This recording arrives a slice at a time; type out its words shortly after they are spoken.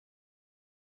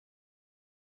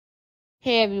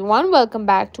Hey everyone, welcome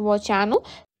back to our channel.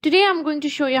 Today I'm going to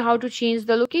show you how to change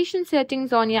the location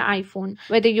settings on your iPhone,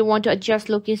 whether you want to adjust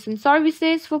location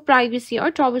services for privacy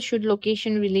or troubleshoot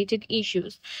location related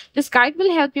issues. This guide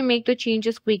will help you make the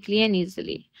changes quickly and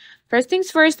easily. First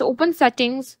things first, open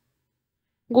settings,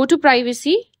 go to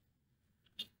privacy.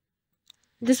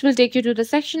 This will take you to the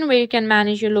section where you can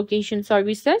manage your location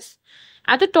services.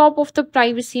 At the top of the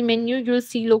privacy menu, you'll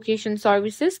see location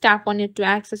services. Tap on it to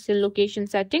access your location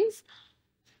settings.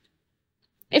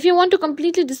 If you want to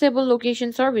completely disable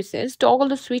location services, toggle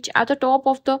the switch at the top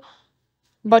of the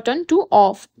button to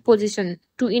off position.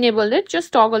 To enable it,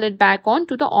 just toggle it back on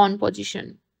to the on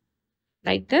position,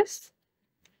 like this.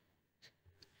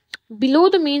 Below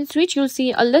the main switch, you'll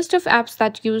see a list of apps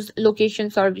that use location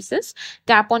services.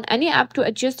 Tap on any app to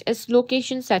adjust its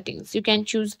location settings. You can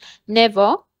choose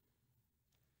never,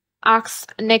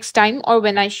 ask next time, or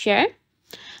when I share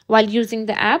while using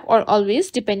the app, or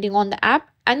always, depending on the app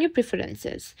and your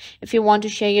preferences. If you want to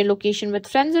share your location with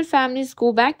friends or families,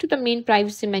 go back to the main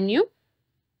privacy menu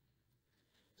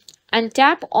and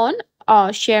tap on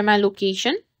share my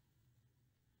location.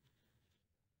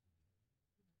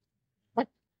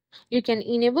 You can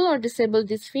enable or disable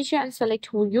this feature and select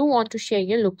who you want to share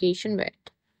your location with.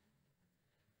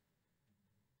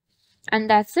 And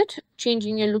that's it.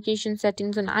 Changing your location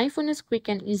settings on iPhone is quick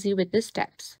and easy with these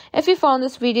steps. If you found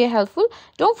this video helpful,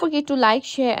 don't forget to like,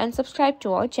 share and subscribe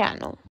to our channel.